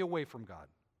moving me away from God?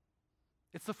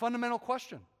 It's the fundamental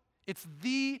question. It's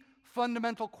the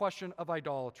fundamental question of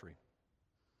idolatry.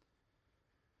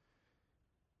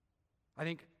 I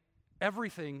think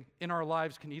everything in our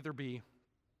lives can either be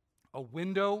a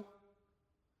window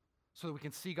so that we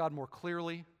can see God more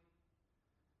clearly,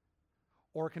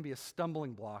 or it can be a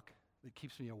stumbling block that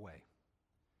keeps me away.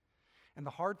 And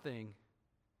the hard thing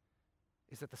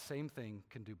is that the same thing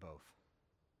can do both.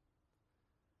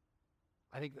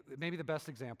 I think that maybe the best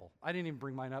example, I didn't even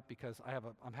bring mine up because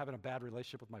I'm having a bad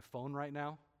relationship with my phone right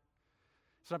now.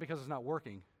 It's not because it's not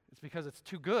working. It's because it's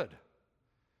too good.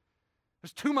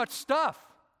 There's too much stuff.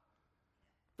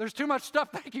 There's too much stuff.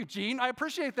 Thank you, Gene. I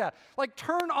appreciate that. Like,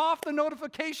 turn off the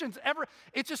notifications.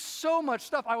 It's just so much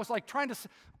stuff. I was like trying to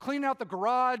clean out the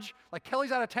garage. Like,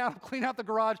 Kelly's out of town, clean out the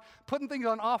garage, putting things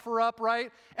on OfferUp,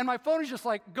 right? And my phone is just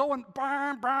like going,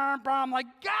 bam, bam, bam. I'm like,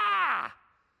 gah!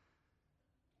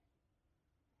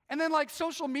 And then like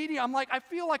social media, I'm like, I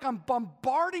feel like I'm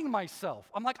bombarding myself.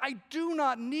 I'm like, I do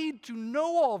not need to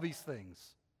know all these things.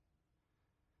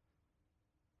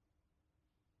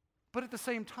 But at the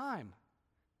same time,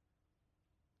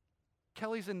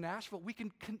 Kelly's in Nashville. We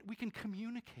can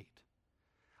communicate.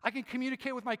 I can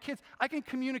communicate with my kids. I can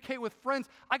communicate with friends.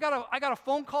 I got a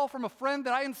phone call from a friend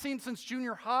that I hadn't seen since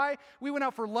junior high. We went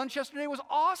out for lunch yesterday. It was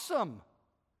awesome.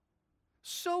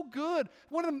 So good.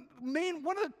 One of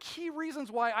the key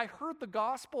reasons why I heard the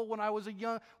gospel when I was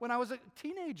a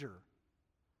teenager.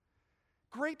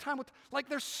 Great time with, like,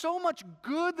 there's so much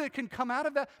good that can come out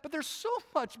of that, but there's so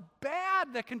much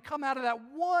bad that can come out of that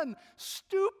one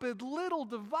stupid little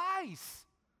device.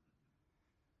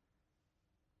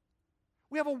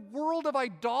 We have a world of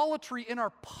idolatry in our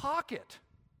pocket.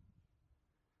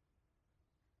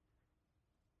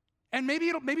 And maybe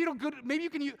you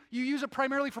can use it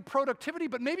primarily for productivity,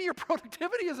 but maybe your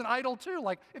productivity is an idol too.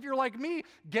 Like, if you're like me,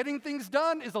 getting things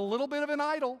done is a little bit of an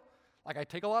idol. Like, I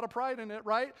take a lot of pride in it,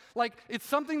 right? Like, it's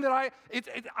something that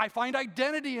I find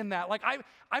identity in that. Like,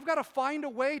 I've got to find a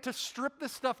way to strip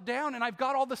this stuff down, and I've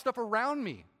got all this stuff around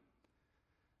me.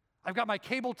 I've got my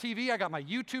cable TV, I got my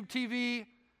YouTube TV.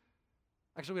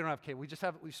 Actually, we don't have cable.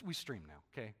 We stream now,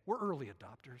 okay? We're early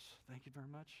adopters. Thank you very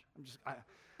much.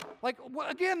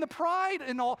 Again, the pride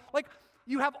and all. Like,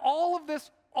 you have all of this,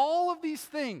 all of these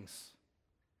things.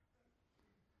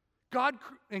 God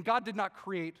did not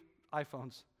create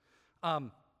iPhones.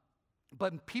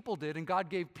 But people did, and God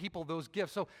gave people those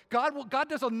gifts. So God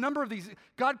does a number of these.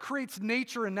 God creates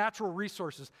nature and natural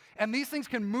resources. And these things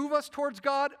can move us towards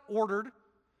God, ordered,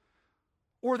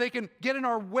 or they can get in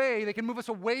our way. They can move us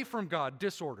away from God,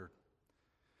 disordered.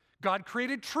 God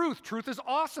created truth. Truth is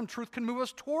awesome. Truth can move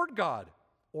us toward God,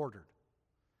 ordered.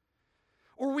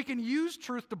 Or we can use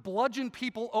truth to bludgeon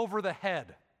people over the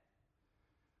head.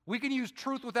 We can use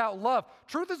truth without love.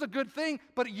 Truth is a good thing,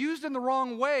 but used in the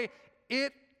wrong way,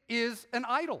 it is an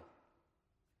idol.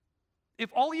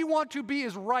 If all you want to be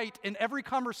is right in every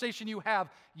conversation you have,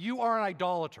 you are an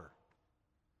idolater.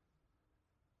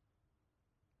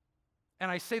 And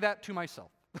I say that to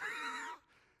myself.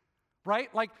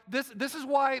 Right? Like, this is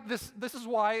why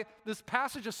this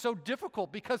passage is so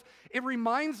difficult, because it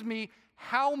reminds me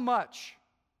how much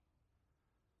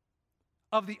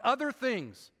of the other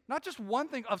things, not just one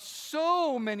thing, of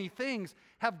so many things,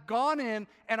 have gone in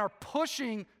and are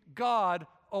pushing God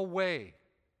away,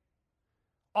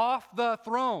 off the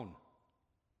throne.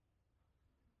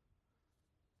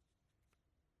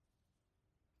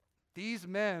 These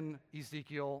men,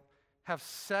 Ezekiel, have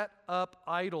set up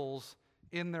idols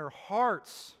in their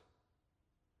hearts.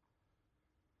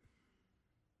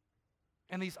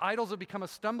 And these idols have become a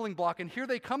stumbling block. And here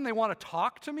they come, they want to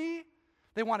talk to me.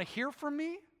 They want to hear from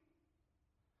me.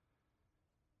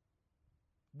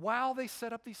 While they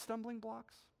set up these stumbling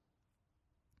blocks.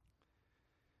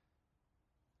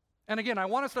 And again, I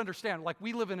want us to understand, like,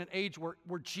 we live in an age where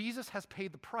Jesus has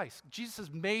paid the price. Jesus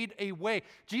has made a way.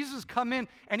 Jesus has come in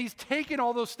and he's taken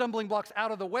all those stumbling blocks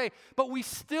out of the way. But we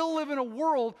still live in a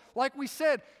world, like we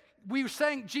said, we were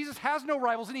saying Jesus has no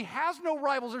rivals, and he has no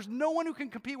rivals. There's no one who can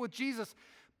compete with Jesus.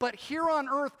 But here on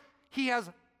earth, he has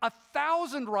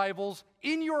 1,000 rivals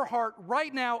in your heart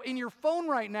right now, in your phone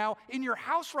right now, in your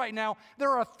house right now. There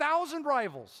are 1,000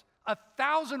 rivals.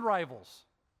 1,000 rivals.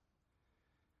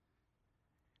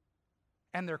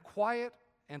 And they're quiet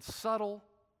and subtle.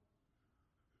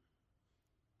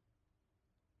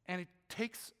 And it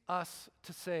takes us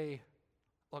to say,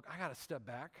 look, I got to step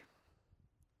back.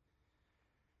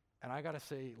 And I got to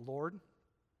say, Lord,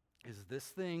 is this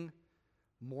thing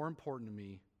more important to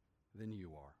me than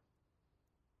you are?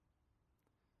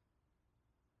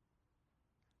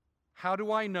 How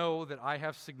do I know that I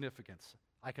have significance?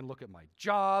 I can look at my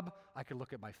job, I can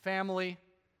look at my family,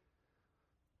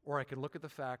 or I can look at the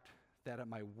fact that at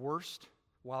my worst,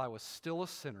 while I was still a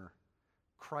sinner,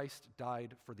 Christ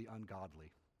died for the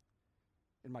ungodly.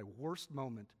 In my worst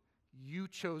moment, you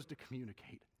chose to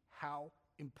communicate how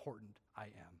important I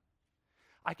am.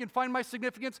 I can find my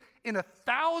significance in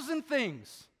 1,000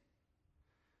 things.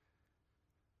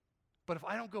 But if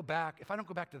I don't go back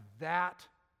to that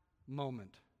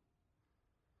moment,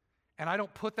 and I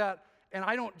don't put that, and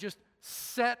I don't just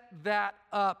set that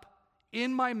up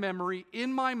in my memory,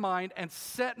 in my mind, and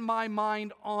set my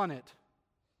mind on it,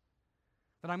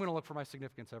 then I'm going to look for my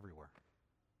significance everywhere.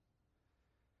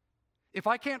 If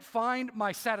I can't find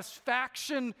my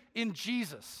satisfaction in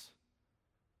Jesus,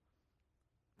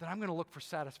 then I'm going to look for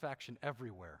satisfaction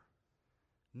everywhere.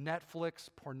 Netflix,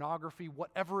 pornography,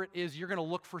 whatever it is, you're going to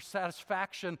look for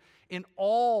satisfaction in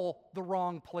all the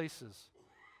wrong places.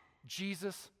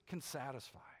 Jesus can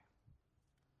satisfy.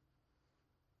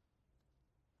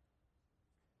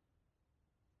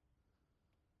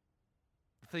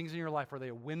 Things in your life, are they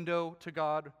a window to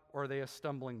God, or are they a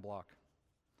stumbling block?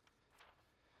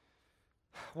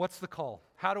 what's the call?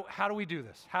 How do we do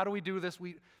this? How do we do this?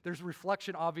 There's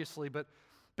reflection, obviously, but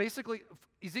basically,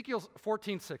 Ezekiel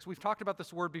 14:6. We've talked about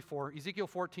this word before. Ezekiel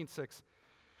 14:6.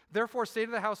 Therefore, say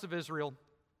to the house of Israel,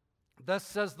 thus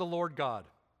says the Lord God,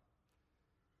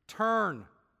 turn,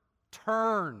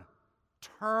 turn,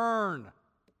 turn.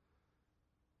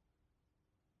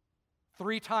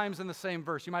 3 times in the same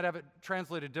verse. You might have it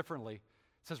translated differently.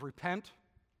 It says, repent,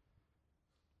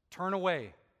 turn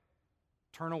away,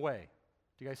 turn away.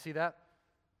 Do you guys see that?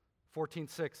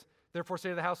 14:6. Therefore say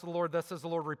to the house of the Lord, thus says the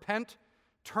Lord, repent,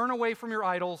 turn away from your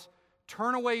idols,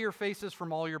 turn away your faces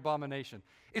from all your abomination.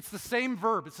 It's the same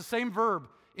verb. It's the same verb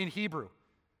in Hebrew.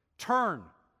 Turn.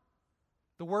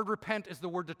 The word repent is the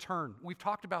word to turn. We've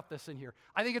talked about this in here.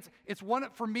 I think it's one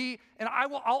for me, and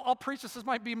I'll preach this. This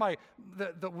might be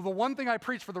the one thing I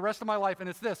preach for the rest of my life, and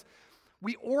it's this.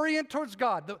 We orient towards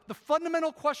God. The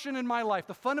fundamental question in my life,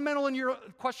 the fundamental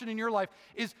question in your life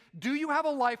is, do you have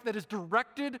a life that is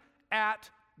directed at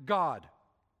God?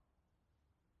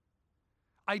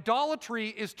 Idolatry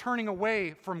is turning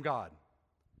away from God.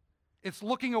 It's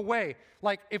looking away.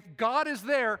 Like, if God is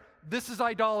there, this is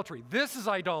idolatry. This is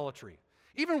idolatry.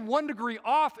 Even 1 degree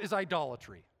off is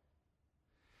idolatry.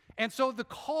 And so the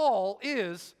call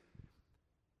is,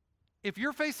 if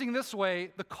you're facing this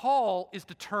way, the call is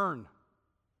to turn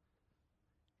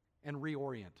and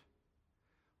reorient.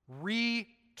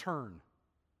 Return.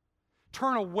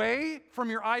 Turn away from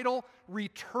your idol,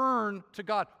 return to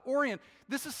God. Orient.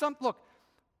 This is look,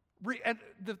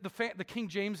 the King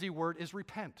Jamesy word is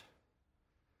repent.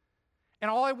 And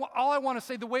all I want to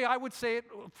say, the way I would say it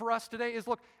for us today is,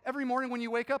 look, every morning when you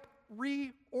wake up,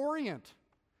 reorient.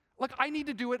 Look, I need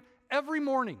to do it every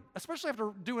morning, especially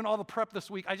after doing all the prep this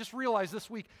week. I just realized this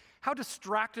week how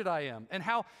distracted I am and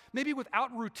how maybe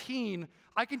without routine,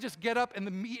 I can just get up and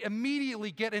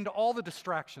immediately get into all the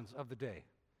distractions of the day.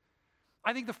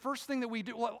 I think the first thing that we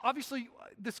do, well, obviously,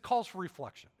 this calls for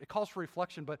reflection. It calls for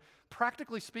reflection, but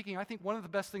practically speaking, I think one of the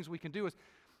best things we can do is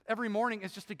every morning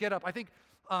is just to get up. I think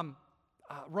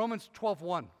Romans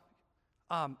 12:1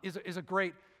 is a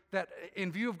great, that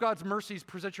in view of God's mercies,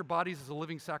 present your bodies as a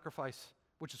living sacrifice,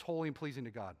 which is holy and pleasing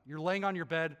to God. You're laying on your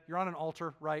bed, you're on an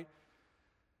altar, right?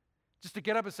 Just to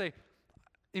get up and say,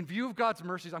 in view of God's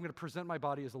mercies, I'm going to present my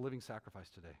body as a living sacrifice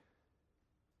today.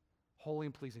 Holy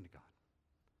and pleasing to God.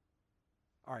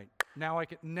 All right, now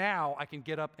I can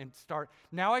get up and start.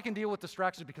 Now I can deal with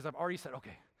distractions because I've already said,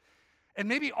 okay. And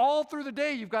maybe all through the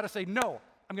day, you've got to say, no,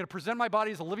 I'm going to present my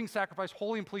body as a living sacrifice,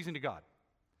 holy and pleasing to God.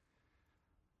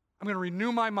 I'm going to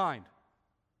renew my mind.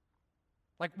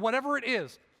 Like whatever it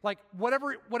is, like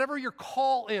whatever your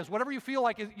call is, whatever you feel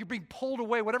like you're being pulled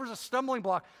away, whatever's a stumbling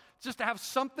block, just to have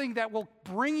something that will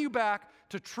bring you back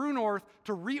to true north,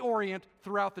 to reorient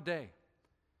throughout the day.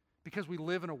 Because we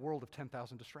live in a world of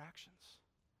 10,000 distractions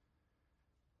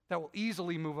that will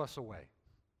easily move us away.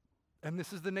 And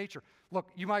this is the nature. Look,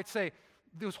 you might say,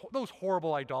 those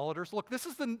horrible idolaters. Look, this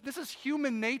is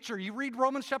human nature. You read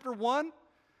Romans chapter 1.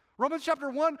 Romans chapter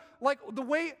 1, like the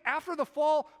way after the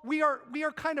fall, we're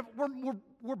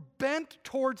bent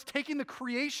towards taking the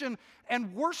creation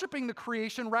and worshiping the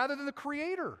creation rather than the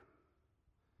Creator.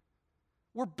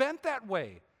 We're bent that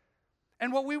way.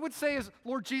 And what we would say is,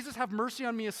 Lord Jesus, have mercy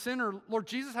on me, a sinner. Lord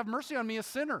Jesus, have mercy on me, a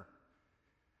sinner.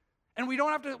 And we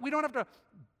don't have to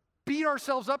beat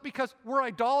ourselves up because we're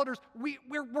idolaters.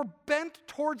 We're bent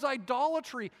towards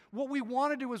idolatry. What we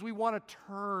want to do is we want to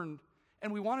turn,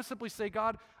 and we want to simply say,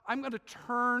 God, I'm going to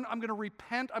turn, I'm going to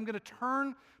repent, I'm going to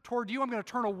turn toward you, I'm going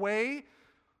to turn away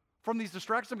from these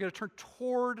distractions, I'm going to turn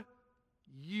toward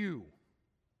you.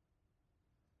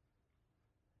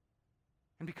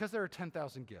 And because there are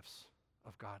 10,000 gifts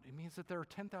of God, it means that there are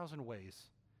 10,000 ways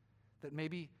that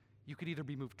maybe you could either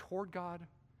be moved toward God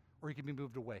or you can be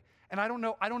moved away. And I don't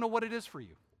know what it is for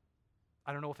you.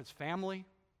 I don't know if it's family.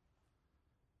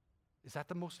 Is that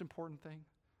the most important thing?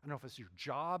 I don't know if it's your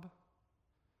job.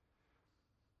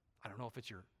 I don't know if it's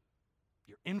your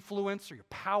influence or your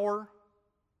power,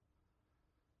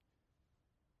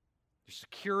 your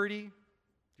security,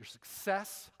 your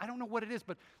success. I don't know what it is,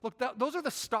 but look, those are the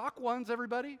stock ones,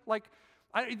 everybody. Like,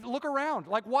 look around.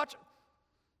 Like, watch.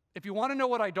 If you want to know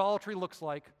what idolatry looks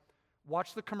like,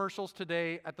 watch the commercials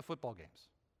today at the football games.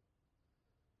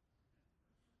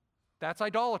 That's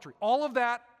idolatry. All of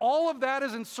that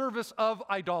is in service of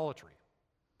idolatry.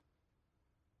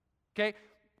 Okay?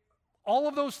 All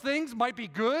of those things might be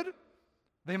good,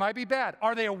 they might be bad.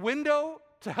 Are they a window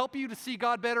to help you to see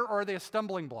God better, or are they a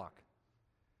stumbling block?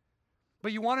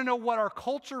 But you want to know what our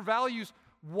culture values,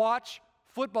 watch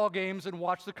football games and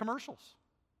watch the commercials.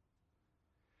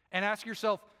 And ask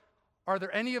yourself, are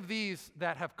there any of these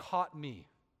that have caught me?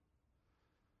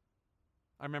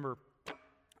 I remember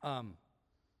when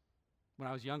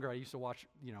I was younger, I used to watch,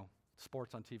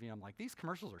 sports on TV. I'm like, these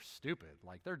commercials are stupid.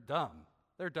 Like, they're dumb.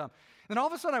 They're dumb. And all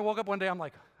of a sudden, I woke up one day, I'm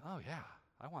like, oh, yeah,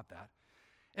 I want that.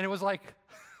 And it was like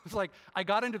I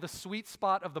got into the sweet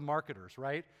spot of the marketers,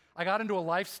 right? I got into a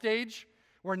life stage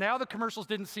where now the commercials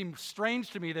didn't seem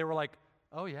strange to me. They were like,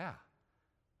 oh, yeah,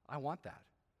 I want that.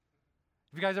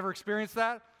 Have you guys ever experienced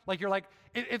that? Like, you're like,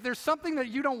 if there's something that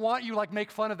you don't want, you like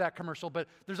make fun of that commercial, but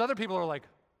there's other people who are like,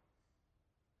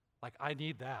 I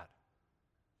need that.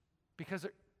 Because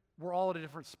we're all at a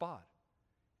different spot.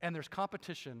 And there's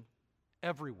competition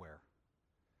everywhere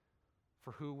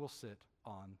for who will sit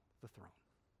on the throne.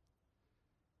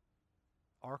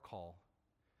 Our call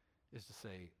is to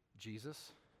say,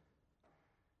 Jesus,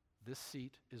 this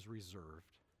seat is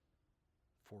reserved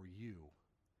for you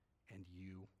and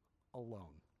you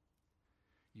alone.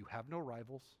 You have no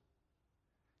rivals.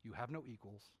 You have no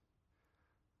equals.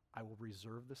 I will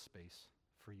reserve this space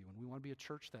for you. And we want to be a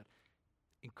church that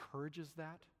encourages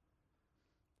that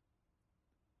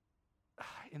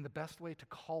in the best way, to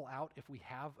call out if we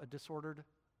have a disordered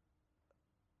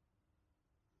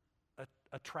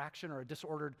attraction or a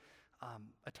disordered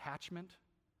attachment,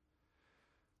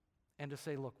 and to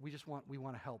say, look, we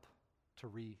want to help to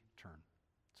return.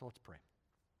 So let's pray.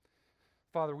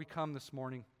 Father, we come this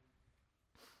morning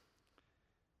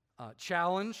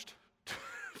challenged,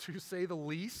 to say the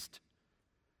least.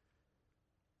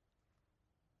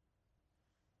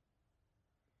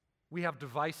 We have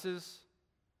devices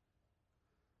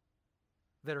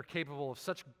that are capable of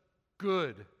such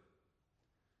good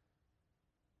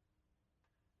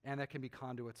and that can be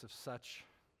conduits of such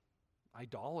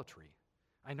idolatry.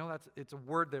 I know it's a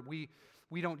word that we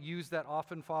don't use that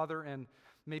often, Father, and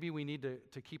maybe we need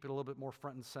to keep it a little bit more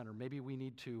front and center. Maybe we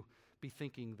need to be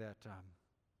thinking that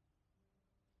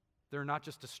there are not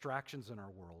just distractions in our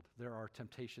world. There are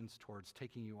temptations towards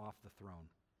taking you off the throne.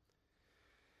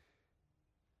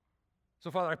 So,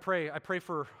 Father, I pray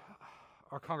for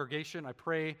our congregation. I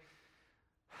pray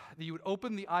that you would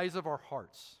open the eyes of our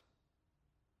hearts.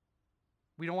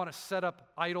 We don't want to set up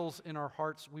idols in our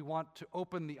hearts. We want to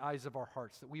open the eyes of our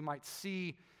hearts, that we might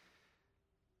see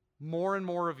more and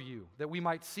more of you, that we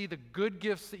might see the good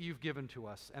gifts that you've given to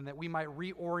us, and that we might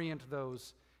reorient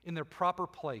those in their proper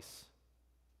place.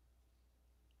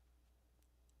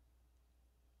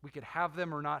 We could have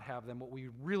them or not have them. What we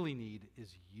really need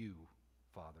is you,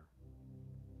 Father.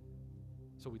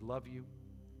 So we love you.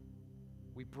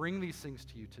 We bring these things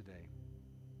to you today.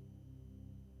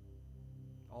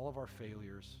 All of our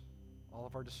failures, all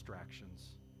of our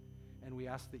distractions, and we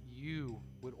ask that you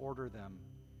would order them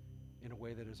in a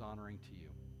way that is honoring to you.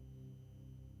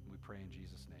 We pray in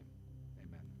Jesus' name.